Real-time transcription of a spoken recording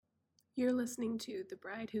You're listening to The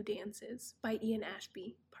Bride Who Dances by Ian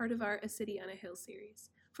Ashby, part of our A City on a Hill series.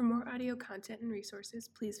 For more audio content and resources,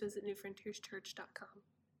 please visit newfrontierschurch.com.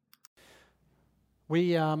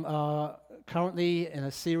 We are currently in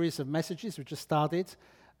a series of messages we just started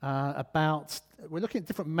we're looking at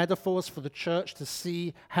different metaphors for the church to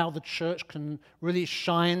see how the church can really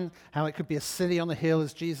shine, how it could be a city on a hill,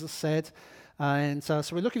 as Jesus said. So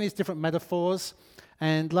we're looking at these different metaphors.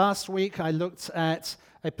 And last week I looked at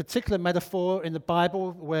a particular metaphor in the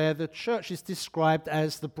Bible where the church is described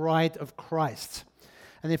as the bride of Christ.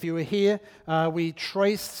 And if you were here, we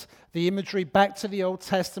traced the imagery back to the Old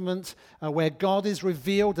Testament where God is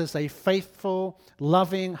revealed as a faithful,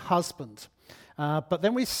 loving husband. But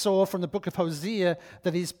then we saw from the book of Hosea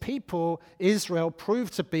that his people, Israel,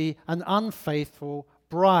 proved to be an unfaithful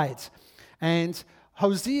bride. And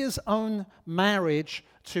Hosea's own marriage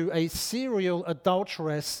to a serial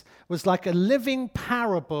adulteress was like a living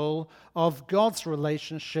parable of God's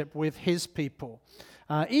relationship with his people.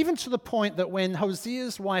 Even to the point that when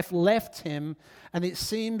Hosea's wife left him, and it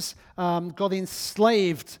seems got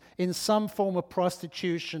enslaved in some form of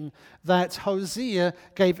prostitution, that Hosea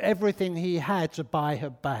gave everything he had to buy her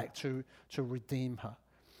back, to redeem her.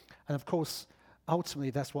 And of course,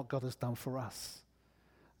 ultimately, that's what God has done for us,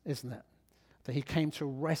 isn't it? That he came to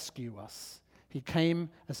rescue us. He came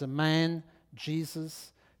as a man,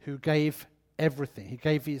 Jesus, who gave everything. He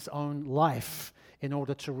gave his own life in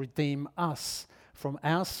order to redeem us from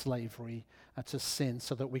our slavery to sin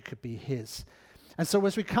so that we could be his. And so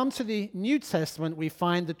as we come to the New Testament, we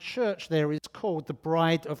find the church there is called the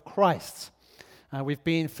bride of Christ. We've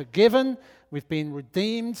been forgiven, we've been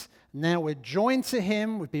redeemed, now we're joined to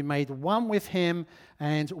him, we've been made one with him,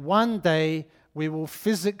 and one day we will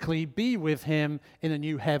physically be with him in a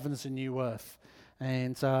new heavens and new earth.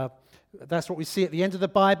 And that's what we see at the end of the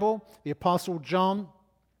Bible. The Apostle John,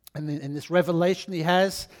 and in this revelation he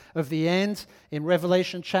has of the end, in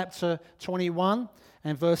Revelation chapter 21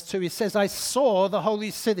 and verse 2, he says, I saw the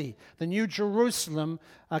holy city, the new Jerusalem,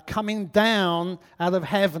 coming down out of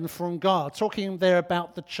heaven from God, talking there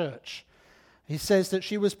about the church. He says that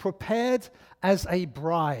she was prepared as a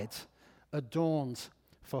bride, adorned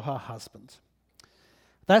for her husband.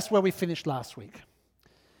 That's where we finished last week.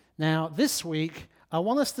 Now, this week, I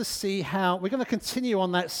want us to see how, we're going to continue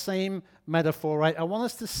on that same metaphor, right? I want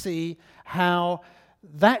us to see how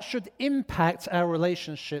that should impact our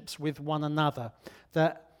relationships with one another.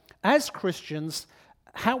 That as Christians,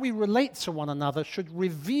 how we relate to one another should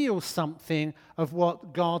reveal something of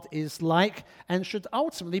what God is like and should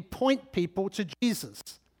ultimately point people to Jesus.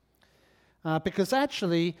 Because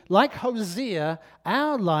actually, like Hosea,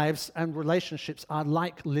 our lives and relationships are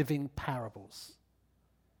like living parables.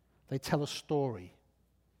 They tell a story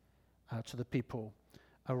to the people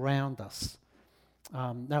around us.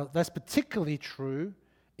 Now, that's particularly true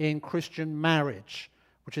in Christian marriage,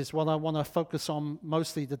 which is what I want to focus on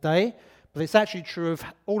mostly today. But it's actually true of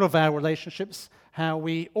all of our relationships, how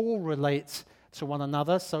we all relate to one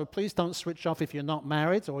another. So please don't switch off if you're not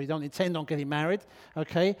married or you don't intend on getting married,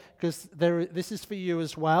 okay? Because this is for you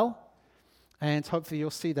as well. And hopefully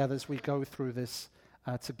you'll see that as we go through this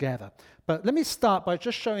together. But let me start by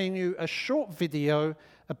just showing you a short video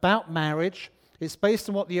about marriage. It's based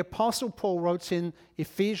on what the Apostle Paul wrote in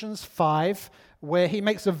Ephesians 5, where he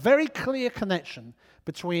makes a very clear connection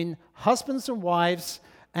between husbands and wives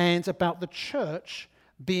and about the church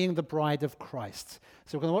being the bride of Christ.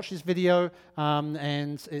 So we're going to watch this video,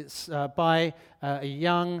 and it's by a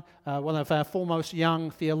young, one of our foremost young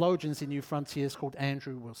theologians in New Frontiers called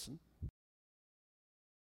Andrew Wilson.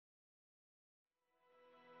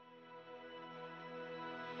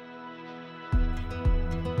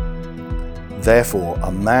 Therefore,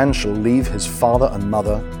 a man shall leave his father and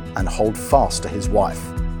mother and hold fast to his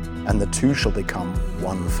wife, and the two shall become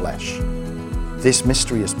one flesh. This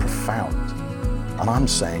mystery is profound, and I'm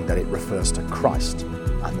saying that it refers to Christ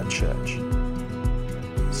and the church.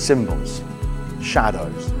 Symbols,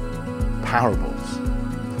 shadows, parables.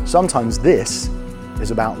 Sometimes this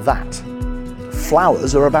is about that.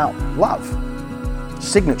 Flowers are about love.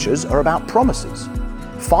 Signatures are about promises.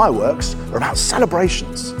 Fireworks are about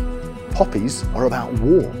celebrations. Poppies are about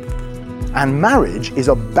war. And marriage is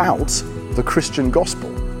about the Christian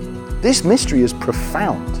gospel. This mystery is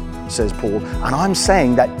profound, says Paul, and I'm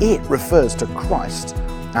saying that it refers to Christ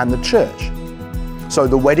and the church. So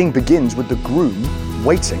the wedding begins with the groom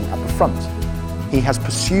waiting at the front. He has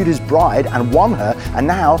pursued his bride and won her, and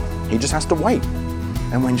now he just has to wait.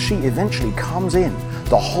 And when she eventually comes in,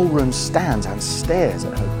 the whole room stands and stares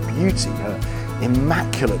at her beauty, her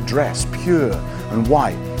immaculate dress, pure and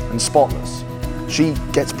white and spotless. She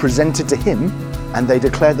gets presented to him and they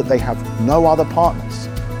declare that they have no other partners.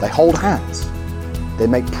 They hold hands. They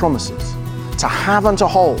make promises to have and to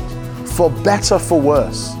hold, for better, for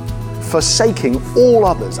worse, forsaking all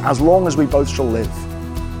others as long as we both shall live.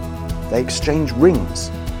 They exchange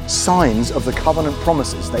rings, signs of the covenant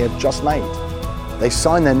promises they have just made. They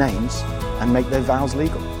sign their names and make their vows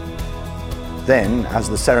legal. Then, as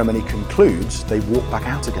the ceremony concludes, they walk back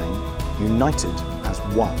out again, united as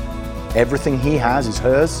one. Everything he has is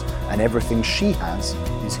hers, and everything she has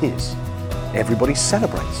is his. Everybody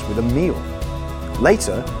celebrates with a meal.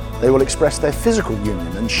 Later, they will express their physical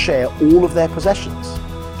union and share all of their possessions.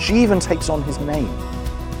 She even takes on his name.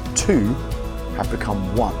 Two have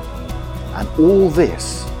become one. And all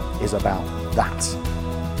this is about that.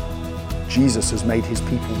 Jesus has made his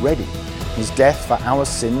people ready. His death for our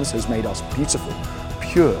sins has made us beautiful,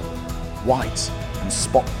 pure, white, and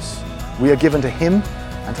spotless. We are given to him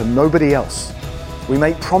and to nobody else. We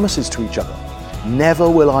make promises to each other. Never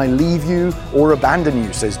will I leave you or abandon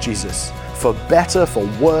you, says Jesus, for better, for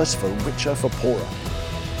worse, for richer, for poorer.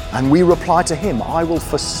 And we reply to him, I will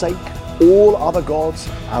forsake all other gods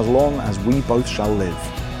as long as we both shall live.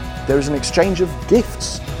 There is an exchange of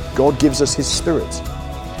gifts. God gives us his Spirit.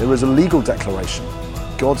 There is a legal declaration.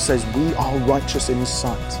 God says we are righteous in his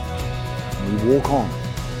sight. And we walk on,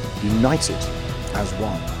 united as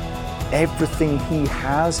one. Everything he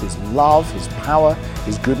has, his love, his power,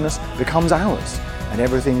 his goodness, becomes ours. And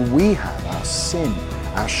everything we have, our sin,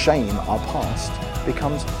 our shame, our past,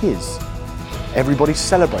 becomes his. Everybody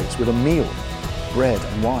celebrates with a meal, bread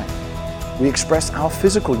and wine. We express our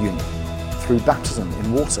physical union through baptism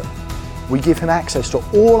in water. We give him access to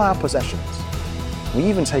all our possessions. We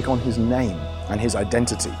even take on his name and his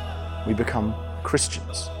identity. We become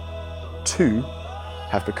Christians. Two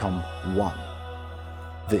have become one.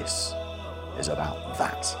 This is about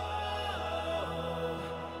that.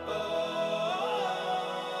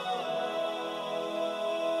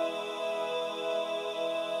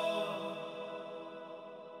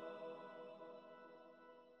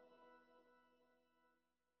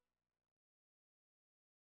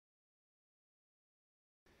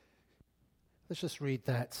 Let's just read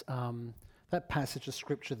that passage of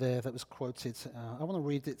scripture there that was quoted. I want to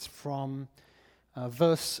read it from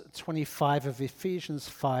verse 25 of Ephesians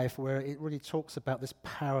 5, where it really talks about this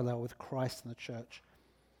parallel with Christ and the church.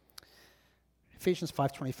 Ephesians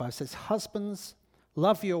 5:25 says, "Husbands,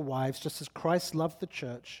 love your wives just as Christ loved the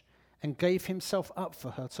church and gave himself up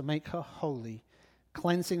for her to make her holy,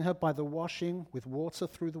 cleansing her by the washing with water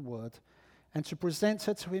through the word, and to present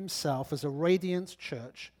her to himself as a radiant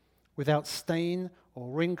church, without stain or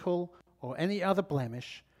wrinkle or any other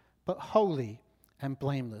blemish, but holy and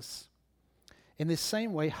blameless. In this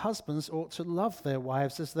same way, husbands ought to love their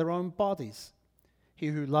wives as their own bodies. He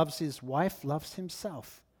who loves his wife loves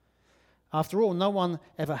himself. After all, no one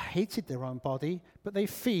ever hated their own body, but they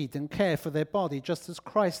feed and care for their body just as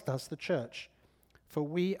Christ does the church, for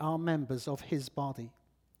we are members of his body.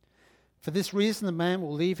 For this reason, a man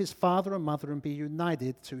will leave his father and mother and be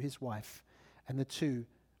united to his wife, and the two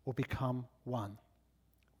will become one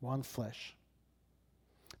flesh.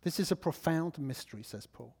 This is a profound mystery, says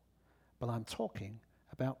Paul, but I'm talking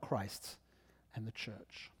about Christ and the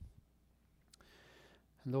church.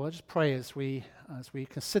 And Lord, I just pray as we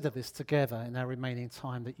consider this together in our remaining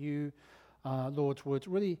time that you, Lord, would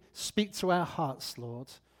really speak to our hearts, Lord.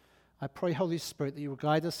 I pray, Holy Spirit, that you will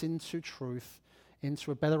guide us into truth,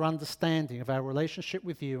 into a better understanding of our relationship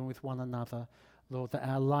with you and with one another, Lord, that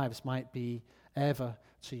our lives might be ever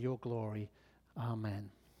to your glory.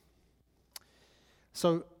 Amen.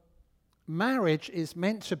 So, marriage is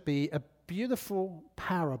meant to be a beautiful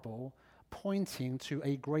parable pointing to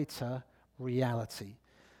a greater reality.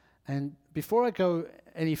 And before I go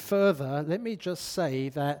any further, let me just say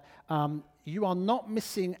that you are not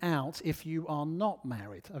missing out if you are not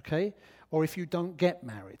married, okay? Or if you don't get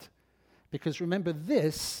married. Because remember,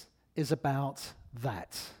 this is about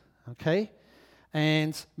that, okay?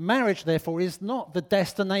 And marriage, therefore, is not the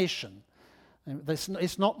destination.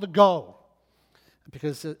 It's not the goal.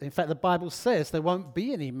 Because, in fact, the Bible says there won't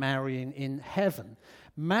be any marrying in heaven.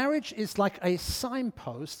 Marriage is like a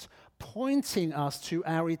signpost pointing us to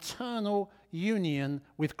our eternal union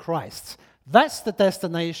with Christ. That's the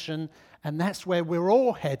destination, and that's where we're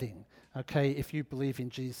all heading, okay, if you believe in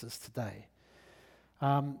Jesus today.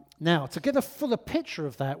 Now, to get a fuller picture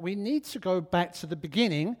of that, we need to go back to the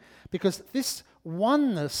beginning, because this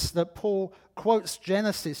oneness that Paul quotes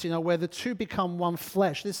Genesis, where the two become one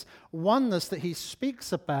flesh, this oneness that he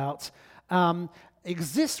speaks about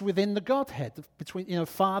exists within the Godhead, between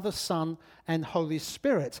Father, Son, and Holy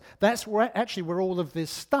Spirit. That's where all of this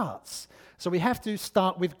starts. So we have to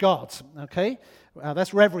start with God, okay?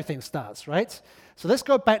 That's where everything starts, right? So let's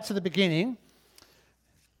go back to the beginning.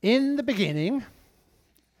 In the beginning,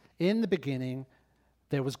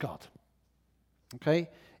 there was God, okay?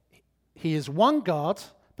 He is one God,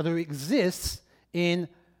 but who exists in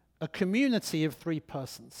a community of three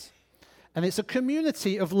persons. And it's a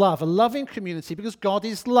community of love, a loving community, because God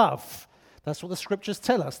is love. That's what the scriptures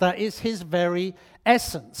tell us. That is his very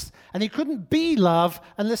essence. And he couldn't be love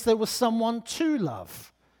unless there was someone to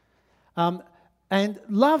love. And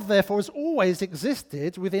love, therefore, has always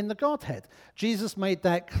existed within the Godhead. Jesus made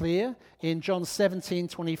that clear in John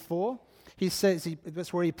 17:24. He says,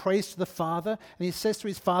 that's where he prays to the Father, and he says to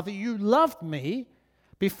his Father, "You loved me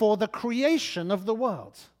before the creation of the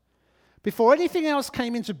world." Before anything else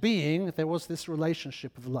came into being, there was this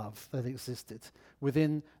relationship of love that existed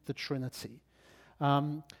within the Trinity.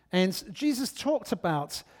 And Jesus talked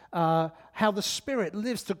about how the Spirit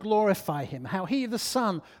lives to glorify him, how he, the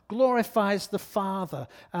Son, glorifies the Father,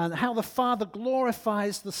 and how the Father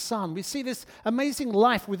glorifies the Son. We see this amazing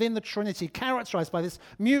life within the Trinity characterized by this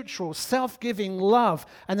mutual, self-giving love.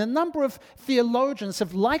 And a number of theologians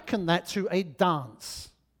have likened that to a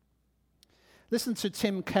dance. Listen to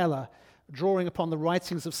Tim Keller, drawing upon the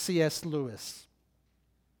writings of C.S. Lewis.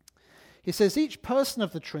 He says, each person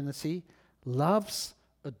of the Trinity loves,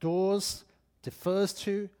 adores, defers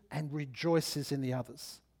to, and rejoices in the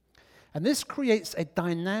others. And this creates a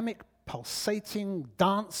dynamic, pulsating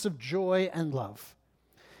dance of joy and love.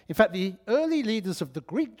 In fact, the early leaders of the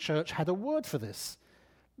Greek church had a word for this,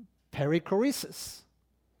 perichoresis.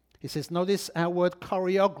 He says, notice our word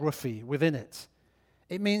choreography within it.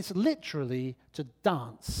 It means literally to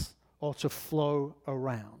dance or to flow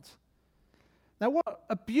around. Now, what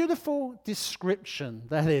a beautiful description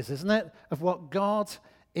that is, isn't it, of what God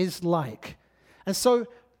is like. And so,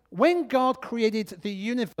 when God created the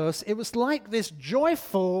universe, it was like this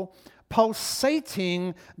joyful,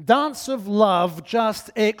 pulsating dance of love just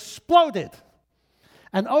exploded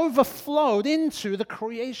and overflowed into the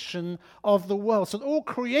creation of the world. So all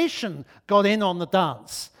creation got in on the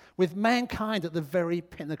dance, with mankind at the very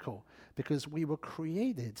pinnacle, because we were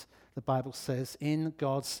created, the Bible says, in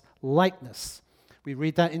God's likeness. We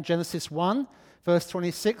read that in Genesis 1, verse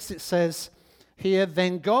 26. It says here,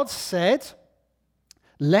 then God said,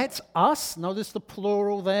 let us, notice the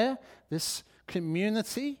plural there, this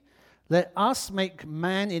community, let us make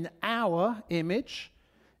man in our image,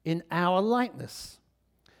 in our likeness.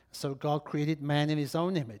 So God created man in his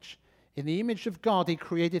own image. In the image of God, he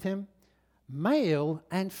created him. Male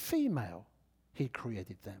and female, he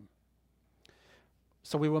created them.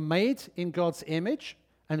 So we were made in God's image.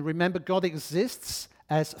 And remember, God exists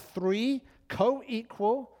as three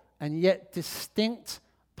co-equal and yet distinct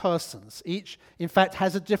persons. Each, in fact,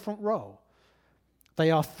 has a different role. They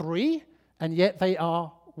are three, and yet they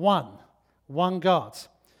are one God.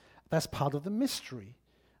 That's part of the mystery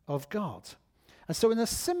of God. And so in a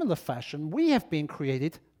similar fashion, we have been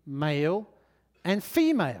created male and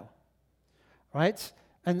female, right?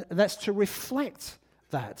 And that's to reflect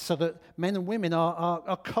that, so that men and women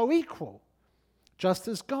are co-equal, just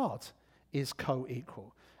as God is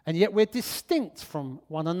co-equal. And yet we're distinct from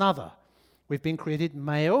one another. We've been created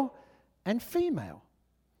male and female.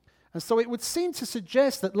 And so it would seem to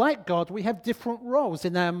suggest that, like God, we have different roles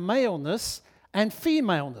in our maleness and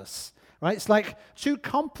femaleness, right? It's like two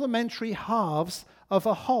complementary halves of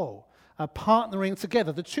a whole, partnering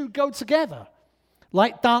together. The two go together,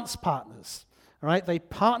 like dance partners, right? They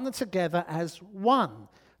partner together as one,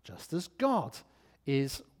 just as God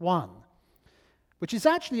is one, which is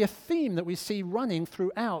actually a theme that we see running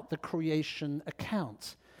throughout the creation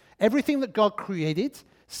account. Everything that God created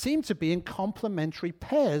seemed to be in complementary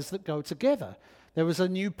pairs that go together. There was a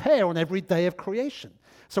new pair on every day of creation.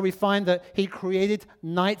 So we find that he created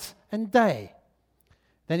night and day.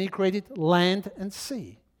 Then he created land and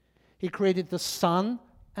sea. He created the sun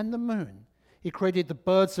and the moon. He created the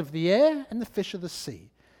birds of the air and the fish of the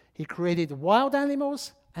sea. He created wild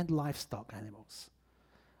animals and livestock animals.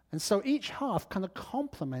 And so each half kind of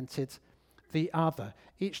complemented the other.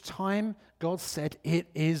 Each time God said, it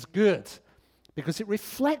is good, because it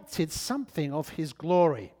reflected something of his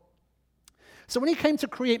glory. So when he came to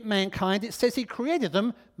create mankind, it says he created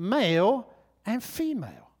them male and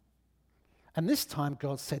female. And this time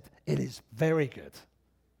God said, it is very good.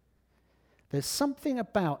 There's something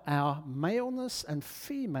about our maleness and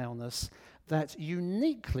femaleness that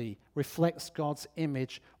uniquely reflects God's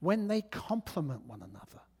image when they complement one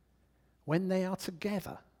another, when they are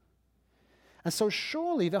together. And so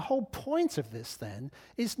surely the whole point of this then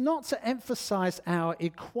is not to emphasize our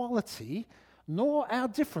equality nor our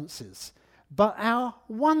differences, but our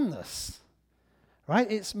oneness. right?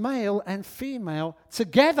 It's male and female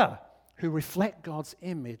together who reflect God's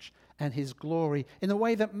image and his glory in a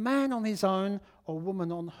way that man on his own or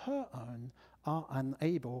woman on her own are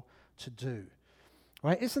unable to do.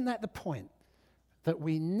 Right? Isn't that the point? That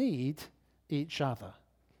we need each other,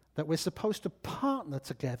 that we're supposed to partner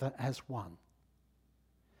together as one.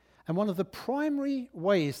 And one of the primary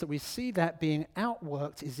ways that we see that being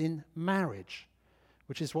outworked is in marriage,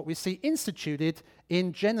 which is what we see instituted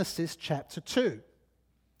in Genesis chapter 2.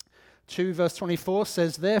 2 verse 24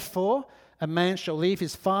 says, "Therefore a man shall leave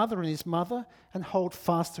his father and his mother and hold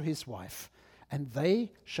fast to his wife, and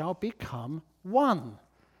they shall become one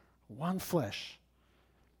flesh."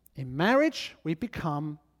 In marriage, we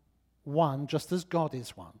become one just as God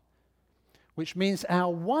is one, which means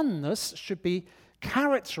our oneness should be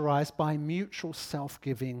characterized by mutual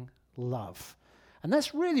self-giving love. And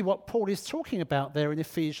that's really what Paul is talking about there in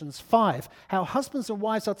Ephesians 5, how husbands and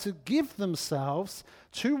wives are to give themselves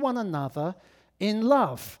to one another in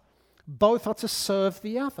love. Both are to serve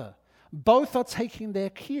the other. Both are taking their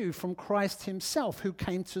cue from Christ himself, who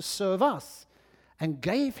came to serve us and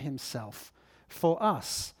gave himself for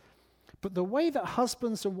us. But the way that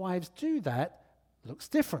husbands and wives do that looks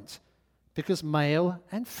different, because male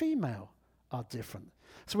and female are different.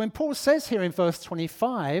 So when Paul says here in verse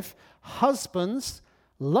 25, "Husbands,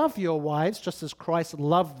 love your wives just as Christ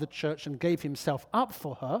loved the church and gave himself up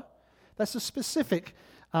for her," that's a specific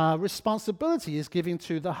responsibility is giving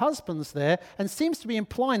to the husbands there, and seems to be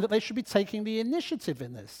implying that they should be taking the initiative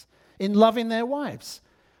in this, in loving their wives,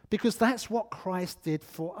 because that's what Christ did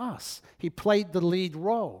for us. He played the lead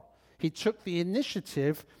role. He took the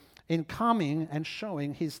initiative in coming and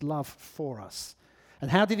showing his love for us. And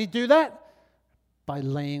how did he do that? By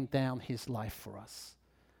laying down his life for us.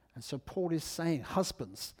 And so Paul is saying,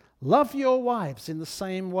 husbands, love your wives in the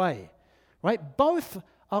same way, right? Both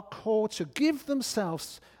are called to give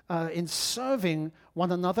themselves in serving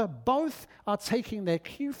one another. Both are taking their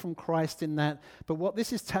cue from Christ in that. But what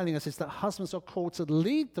this is telling us is that husbands are called to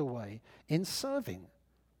lead the way in serving.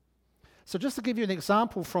 So just to give you an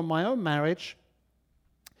example from my own marriage,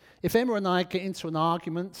 if Emma and I get into an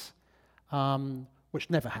argument, which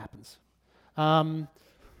never happens,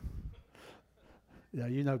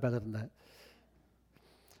 you know better than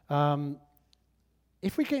that.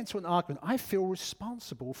 If we get into an argument, I feel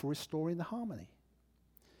responsible for restoring the harmony.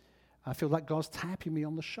 I feel like God's tapping me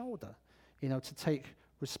on the shoulder, to take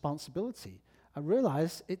responsibility. I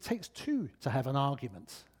realize it takes two to have an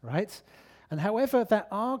argument, right? And however that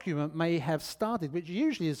argument may have started, which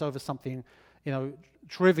usually is over something,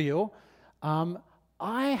 trivial,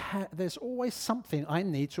 there's always something I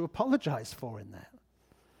need to apologize for in that.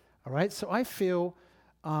 All right? So I feel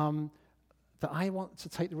that I want to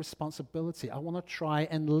take the responsibility. I want to try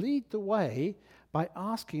and lead the way by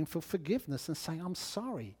asking for forgiveness and saying, I'm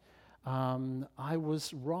sorry. I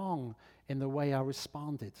was wrong in the way I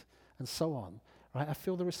responded, and so on. Right? I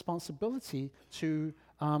feel the responsibility to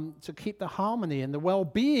keep the harmony and the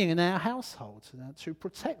well-being in our household, to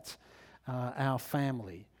protect our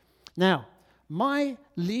family. Now, my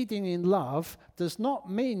leading in love does not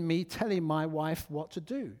mean me telling my wife what to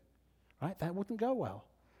do. Right? That wouldn't go well.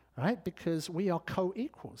 Right? Because we are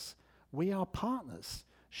co-equals. We are partners.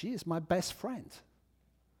 She is my best friend.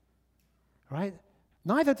 Right?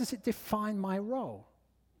 Neither does it define my role.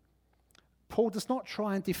 Paul does not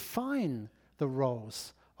try and define the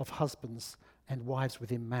roles of husbands and wives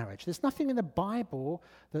within marriage. There's nothing in the Bible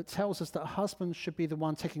that tells us that husbands should be the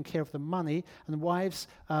one taking care of the money and wives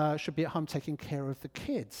should be at home taking care of the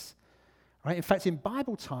kids. Right? In fact, in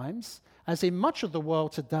Bible times, as in much of the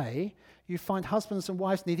world today, you find husbands and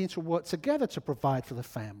wives needing to work together to provide for the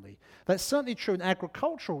family. That's certainly true in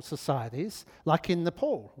agricultural societies, like in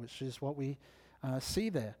Nepal, which is what we see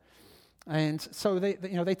there. And so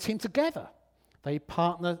they team together. They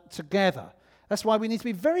partner together. That's why we need to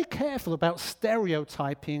be very careful about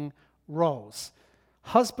stereotyping roles.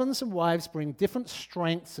 Husbands and wives bring different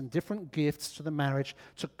strengths and different gifts to the marriage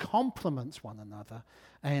to complement one another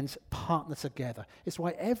and partner together. It's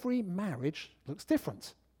why every marriage looks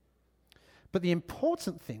different. But the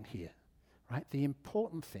important thing here, right, the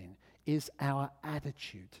important thing is our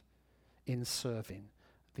attitude in serving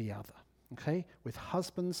the other, okay? With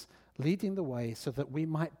husbands leading the way so that we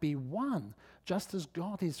might be one, just as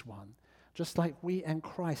God is one, just like we and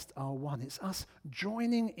Christ are one. It's us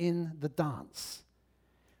joining in the dance,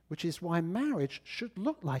 which is why marriage should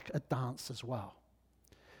look like a dance as well.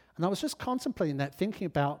 And I was just contemplating that, thinking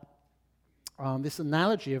about this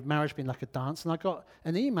analogy of marriage being like a dance, and I got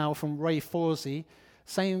an email from Ray Forsey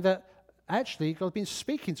saying that actually God had been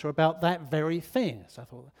speaking to her about that very thing. So I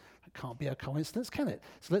thought, That can't be a coincidence, can it?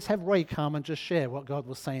 So let's have Ray come and just share what God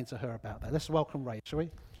was saying to her about that. Let's welcome Ray, shall we?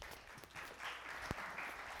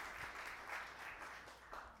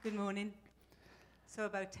 Good morning. So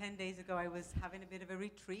about 10 days ago, I was having a bit of a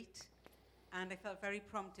retreat, and I felt very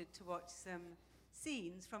prompted to watch some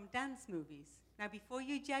scenes from dance movies. Now, before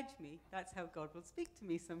you judge me, that's how God will speak to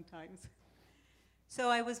me sometimes. So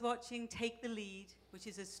I was watching Take the Lead, which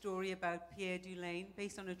is a story about Pierre Dulain,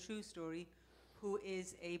 based on a true story, who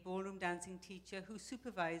is a ballroom dancing teacher who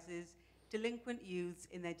supervises delinquent youths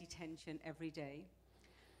in their detention every day.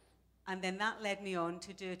 And then that led me on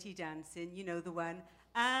to Dirty Dancing, you know, the one,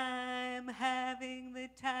 I'm having the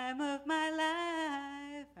time of my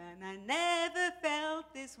life, and I never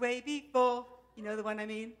felt this way before. You know the one I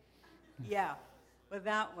mean? Yeah, well,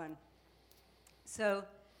 that one. So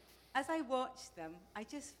as I watched them, I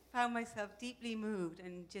just found myself deeply moved,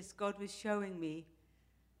 and just God was showing me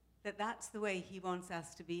that that's the way he wants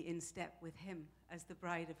us to be in step with him as the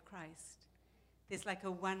bride of Christ. There's like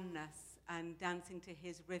a oneness and dancing to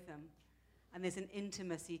his rhythm, and there's an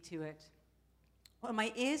intimacy to it. Well,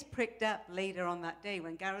 my ears pricked up later on that day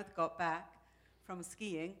when Gareth got back from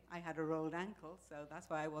skiing. I had a rolled ankle, so that's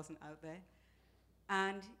why I wasn't out there.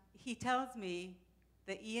 And he tells me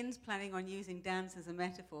that Ian's planning on using dance as a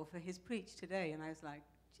metaphor for his preach today. And I was like,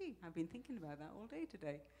 gee, I've been thinking about that all day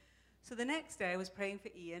today. So the next day I was praying for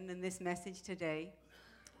Ian and this message today.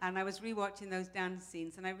 And I was rewatching those dance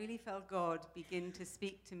scenes, and I really felt God begin to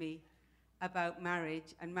speak to me about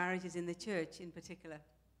marriage, and marriages in the church in particular.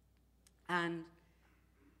 And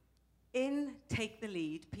in Take the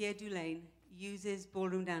Lead, Pierre Dulain uses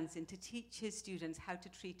ballroom dancing to teach his students how to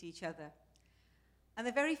treat each other. And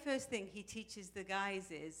the very first thing he teaches the guys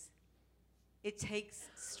is, it takes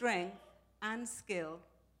strength and skill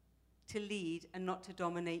to lead and not to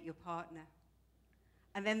dominate your partner.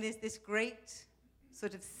 And then there's this great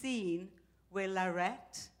sort of scene where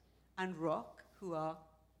Laurette and Rock, who are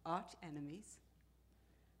arch enemies,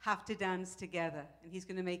 have to dance together, and he's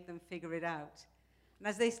going to make them figure it out. And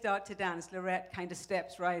as they start to dance, Laurette kind of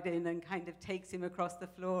steps right in and kind of takes him across the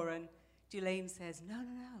floor, and Dulain says, no,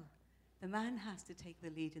 the man has to take the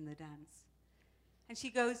lead in the dance. And she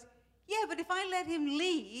goes, yeah, but if I let him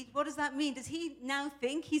lead, what does that mean? Does he now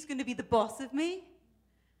think he's going to be the boss of me?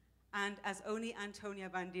 And as only Antonio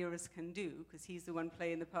Banderas can do, because he's the one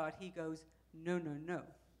playing the part, he goes, no.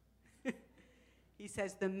 He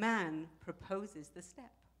says the man proposes the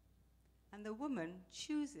step, and the woman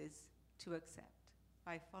chooses to accept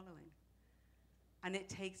by following. And it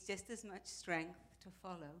takes just as much strength to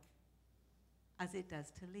follow as it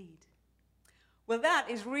does to lead. Well, that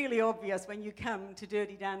is really obvious when you come to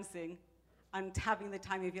Dirty Dancing and having the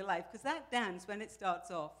time of your life, because that dance, when it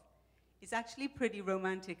starts off, is actually pretty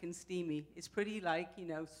romantic and steamy. It's pretty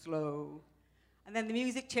slow. And then the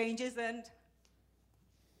music changes and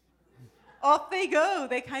off they go.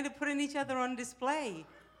 They're kind of putting each other on display.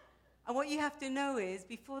 And what you have to know is,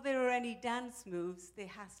 before there are any dance moves, there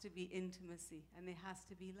has to be intimacy and there has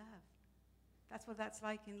to be love. That's what that's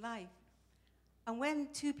like in life. And when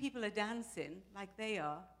two people are dancing like they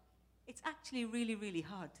are, it's actually really, really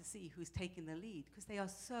hard to see who's taking the lead, because they are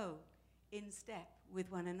so in step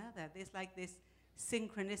with one another. There's like this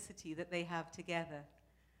synchronicity that they have together.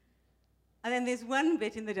 And then there's one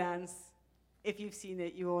bit in the dance, if you've seen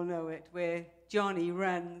it, you all know it, where Johnny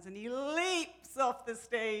runs and he leaps off the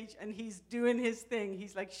stage and he's doing his thing.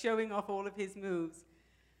 He's like showing off all of his moves.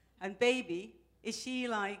 And Baby, is she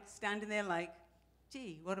like standing there like,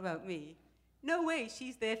 gee, what about me? No way,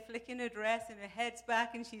 she's there flicking her dress and her head's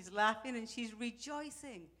back and she's laughing and she's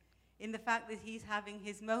rejoicing in the fact that he's having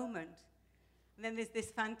his moment. And then there's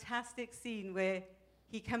this fantastic scene where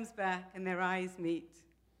he comes back and their eyes meet.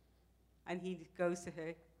 And he goes to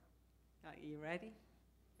her, are you ready?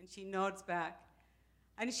 And she nods back.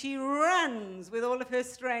 And she runs with all of her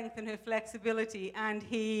strength and her flexibility. And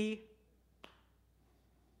he,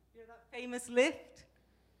 you know that famous lift?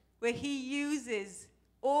 Where he uses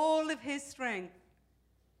all of his strength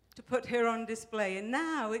to put her on display. And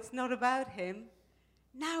now it's not about him.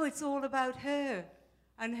 Now it's all about her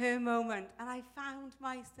and her moment. And I found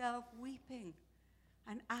myself weeping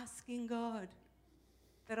and asking God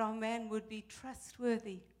that our men would be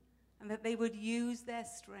trustworthy and that they would use their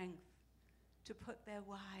strength to put their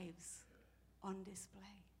wives on display.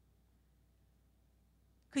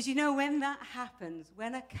 Because you know, when that happens,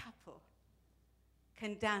 when a couple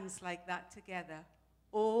can dance like that together,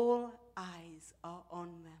 all eyes are on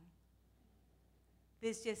them.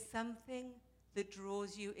 There's just something that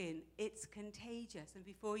draws you in. It's contagious. And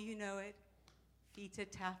before you know it, feet are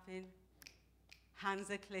tapping, hands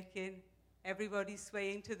are clicking, everybody's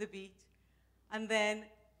swaying to the beat. And then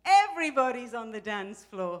Everybody's on the dance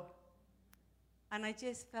floor. And I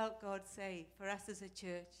just felt God say, for us as a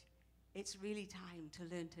church, it's really time to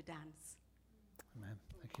learn to dance. Amen.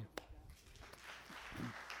 Thank you.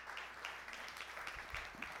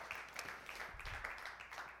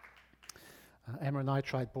 Emma and I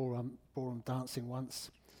tried ballroom dancing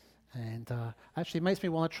once, and actually it makes me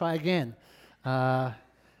want to try again,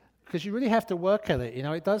 because you really have to work at it.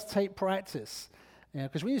 It does take practice.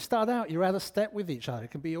 Because when you start out, you're out of step with each other.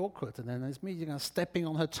 It can be awkward, and then there's me, stepping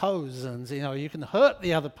on her toes, and you can hurt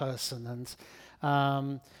the other person,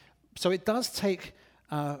 and so it does take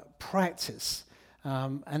practice.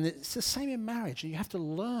 And it's the same in marriage. You have to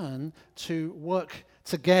learn to work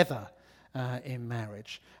together in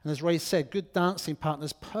marriage. And as Ray said, good dancing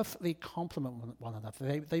partners perfectly complement one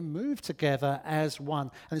another. They move together as one,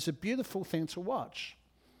 and it's a beautiful thing to watch.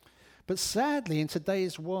 But sadly, in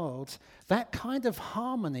today's world, that kind of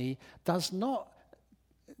harmony does not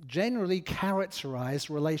generally characterize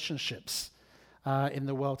relationships in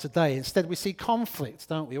the world today. Instead, we see conflict,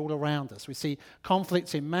 don't we, all around us. We see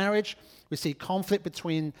conflict in marriage. We see conflict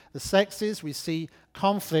between the sexes. We see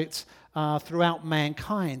conflict throughout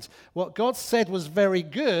mankind. What God said was very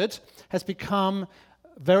good has become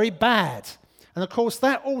very bad. And of course,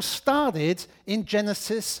 that all started in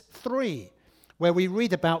Genesis 3. Where we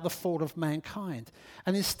read about the fall of mankind.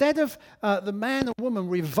 And instead of the man and woman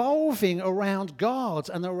revolving around God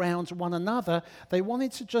and around one another, they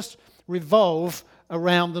wanted to just revolve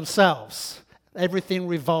around themselves. Everything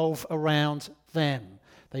revolved around them.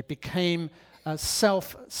 They became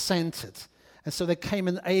self-centered. And so there came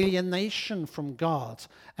an alienation from God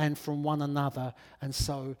and from one another, and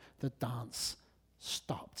so the dance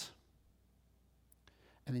stopped.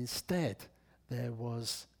 And instead, there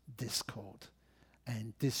was discord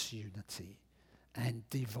and disunity and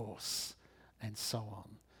divorce and so on.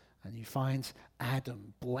 And you find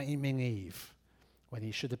Adam blaming Eve when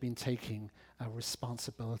he should have been taking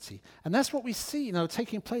responsibility. And that's what we see,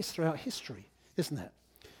 taking place throughout history, isn't it?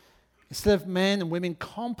 Instead of men and women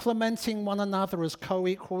complementing one another as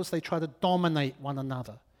co-equals, they try to dominate one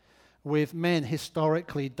another, with men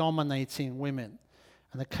historically dominating women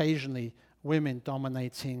and occasionally women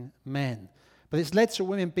dominating men. But it's led to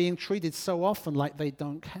women being treated so often like they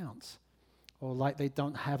don't count, or like they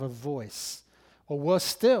don't have a voice, or worse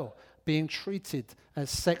still, being treated as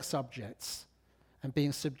sex objects and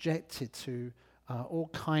being subjected to all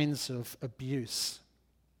kinds of abuse.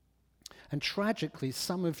 And tragically,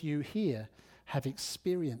 some of you here have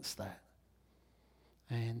experienced that.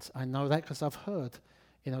 And I know that because I've heard,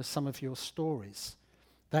 some of your stories.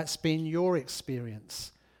 That's been your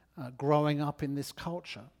experience growing up in this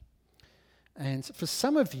culture. And for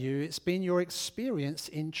some of you, it's been your experience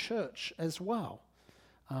in church as well,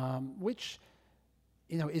 which,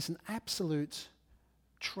 is an absolute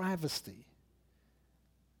travesty.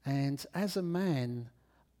 And as a man,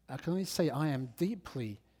 I can only say I am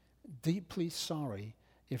deeply, deeply sorry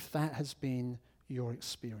if that has been your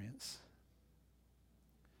experience.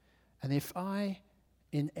 And if I,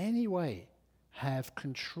 in any way, have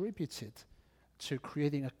contributed to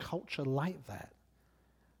creating a culture like that,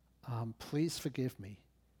 please forgive me,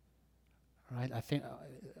 right? I think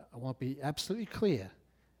I want to be absolutely clear,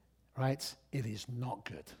 right? It is not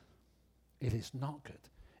good. It is not good.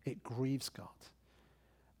 It grieves God,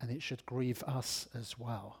 and it should grieve us as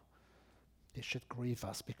well. It should grieve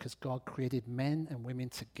us because God created men and women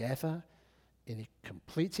together in a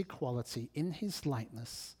complete equality in his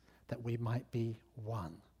likeness that we might be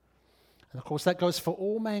one. And of course, that goes for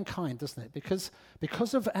all mankind, doesn't it?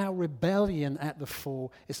 Because of our rebellion at the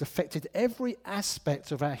fall, it's affected every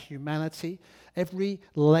aspect of our humanity, every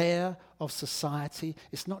layer of society.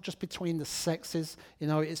 It's not just between the sexes,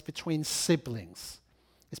 it's between siblings.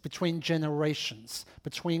 It's between generations,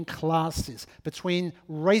 between classes, between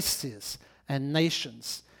races and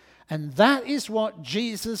nations. And that is what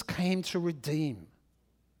Jesus came to redeem.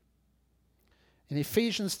 In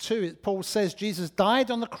Ephesians 2, Paul says Jesus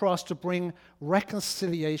died on the cross to bring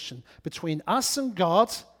reconciliation between us and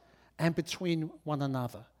God and between one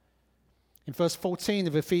another. In verse 14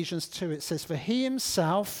 of Ephesians 2, it says, "For he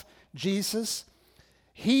himself, Jesus,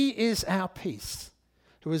 he is our peace,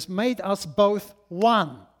 who has made us both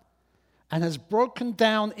one and has broken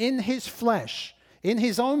down in his flesh, in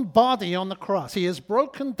his own body on the cross. He has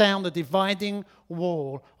broken down the dividing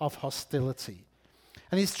wall of hostility."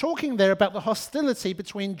 And he's talking there about the hostility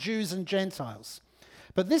between Jews and Gentiles.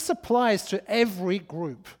 But this applies to every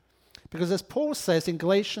group. Because as Paul says in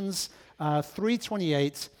Galatians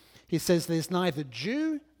 3:28, he says, "There's neither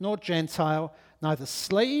Jew nor Gentile, neither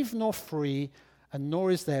slave nor free, and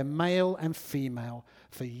nor is there male and female,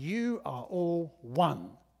 for you are all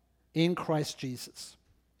one in Christ Jesus.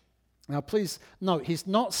 Now, please note, he's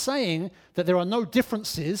not saying that there are no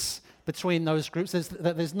differences between those groups,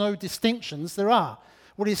 that there's no distinctions. There are.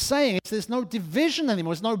 What he's saying is there's no division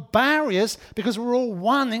anymore. There's no barriers because we're all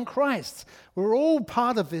one in Christ. We're all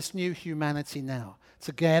part of this new humanity now,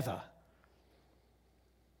 together.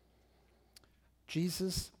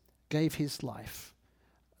 Jesus gave his life,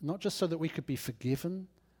 not just so that we could be forgiven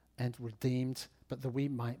and redeemed, but that we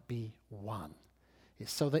might be one.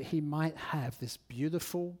 It's so that he might have this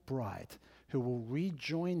beautiful bride who will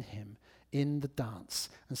rejoin him in the dance,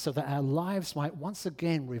 and so that our lives might once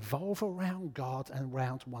again revolve around God and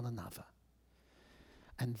around one another.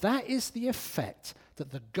 And that is the effect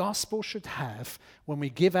that the gospel should have when we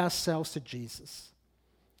give ourselves to Jesus.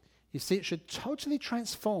 You see, it should totally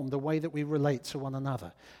transform the way that we relate to one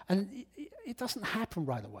another. And it doesn't happen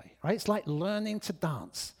right away, right? It's like learning to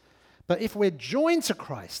dance. But if we're joined to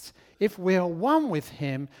Christ, if we're one with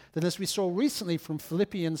him, then as we saw recently from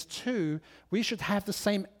Philippians 2, we should have the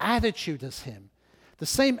same attitude as him. The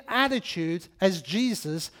same attitude as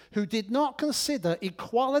Jesus, who did not consider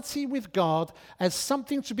equality with God as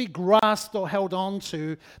something to be grasped or held on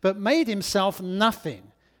to, but made himself nothing.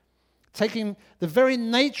 Taking the very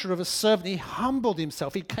nature of a servant, he humbled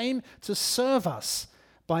himself. He came to serve us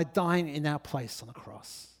by dying in our place on the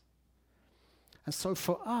cross. And so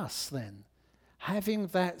for us then, having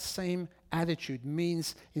that same attitude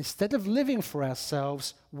means instead of living for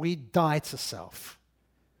ourselves, we die to self.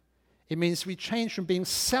 It means we change from being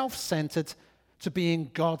self-centered to being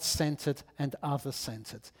God-centered and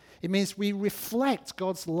other-centered. It means we reflect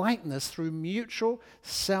God's likeness through mutual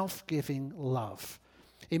self-giving love.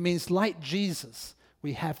 It means, like Jesus,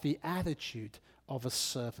 we have the attitude of a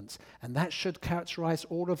servant. And that should characterize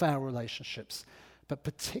all of our relationships, but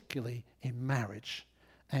particularly in marriage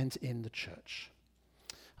and in the church.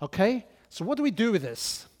 Okay, so what do we do with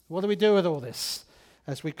this? What do we do with all this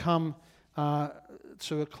as we come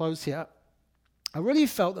to a close here? I really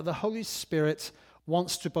felt that the Holy Spirit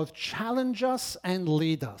wants to both challenge us and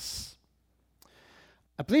lead us.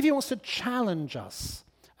 I believe he wants to challenge us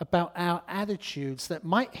about our attitudes that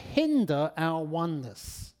might hinder our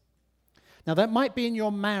oneness. Now, that might be in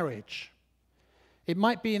your marriage. It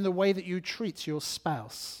might be in the way that you treat your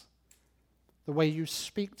spouse, the way you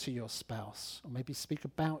speak to your spouse, or maybe speak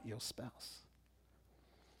about your spouse.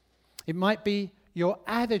 It might be your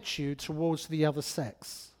attitude towards the other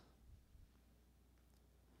sex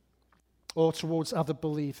or towards other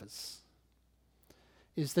believers.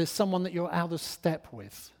 Is there someone that you're out of step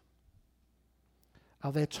with?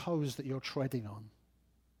 Are there toes that you're treading on?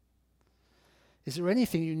 Is there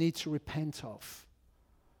anything you need to repent of?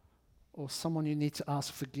 Or someone you need to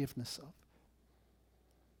ask forgiveness of?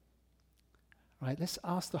 Right, let's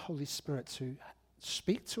ask the Holy Spirit to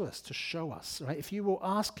speak to us, to show us. Right? If you will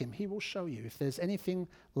ask him, he will show you. If there's anything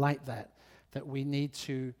like that we need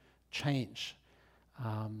to change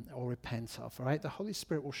or repent of, all right? The Holy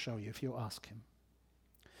Spirit will show you if you'll ask him.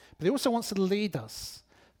 But he also wants to lead us,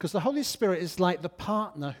 because the Holy Spirit is like the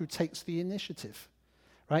partner who takes the initiative,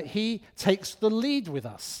 right? He takes the lead with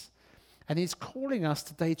us. And he's calling us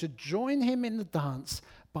today to join him in the dance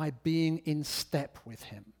by being in step with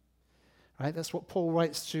him. Right? That's what Paul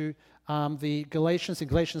writes to the Galatians. In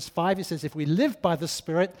Galatians 5, he says, if we live by the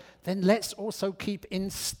Spirit, then let's also keep in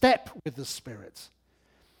step with the Spirit.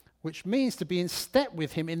 Which means to be in step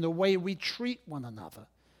with him in the way we treat one another.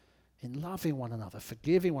 In loving one another,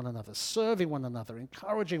 forgiving one another, serving one another,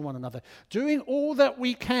 encouraging one another. Doing all that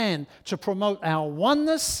we can to promote our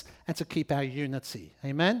oneness and to keep our unity.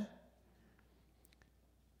 Amen?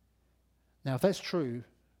 Now, if that's true,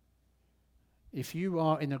 if you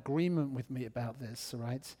are in agreement with me about this, all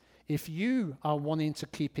right, if you are wanting to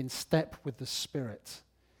keep in step with the Spirit,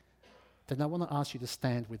 then I want to ask you to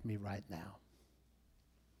stand with me right now.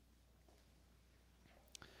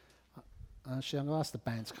 Actually, I'm going to ask the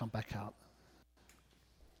band to come back out.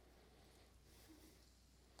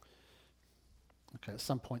 Okay, at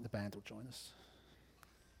some point the band will join us.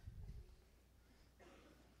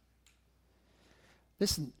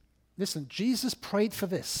 Listen, Jesus prayed for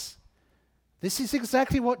this. This is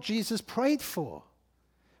exactly what Jesus prayed for.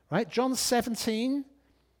 Right? John 17,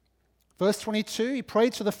 verse 22, he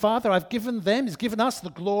prayed to the Father, he's given us the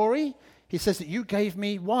glory. He says that you gave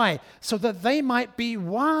me. Why? So that they might be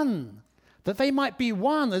one. That they might be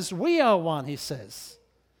one as we are one, he says.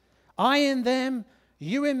 I in them,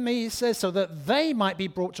 you in me, he says, so that they might be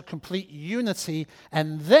brought to complete unity,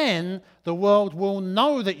 and then the world will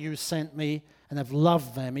know that you sent me and have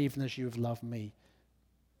loved them even as you have loved me.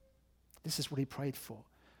 This is what he prayed for.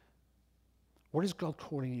 What is God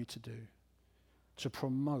calling you to do? To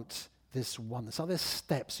promote this oneness? Are there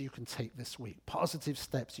steps you can take this week, positive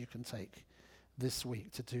steps you can take this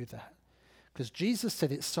week to do that? Because Jesus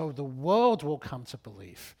said it so the world will come to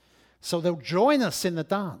believe. So they'll join us in the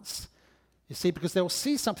dance. You see, because they'll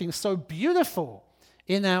see something so beautiful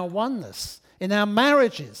in our oneness, in our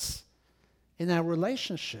marriages, in our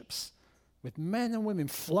relationships with men and women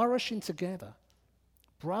flourishing together,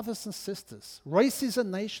 brothers and sisters, races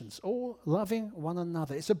and nations, all loving one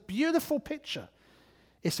another. It's a beautiful picture.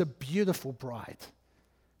 It's a beautiful bride.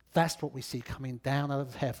 That's what we see coming down out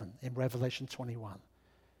of heaven in Revelation 21.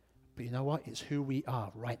 But you know what? It's who we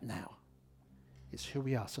are right now. It's who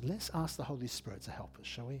we are. So let's ask the Holy Spirit to help us,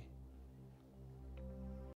 shall we?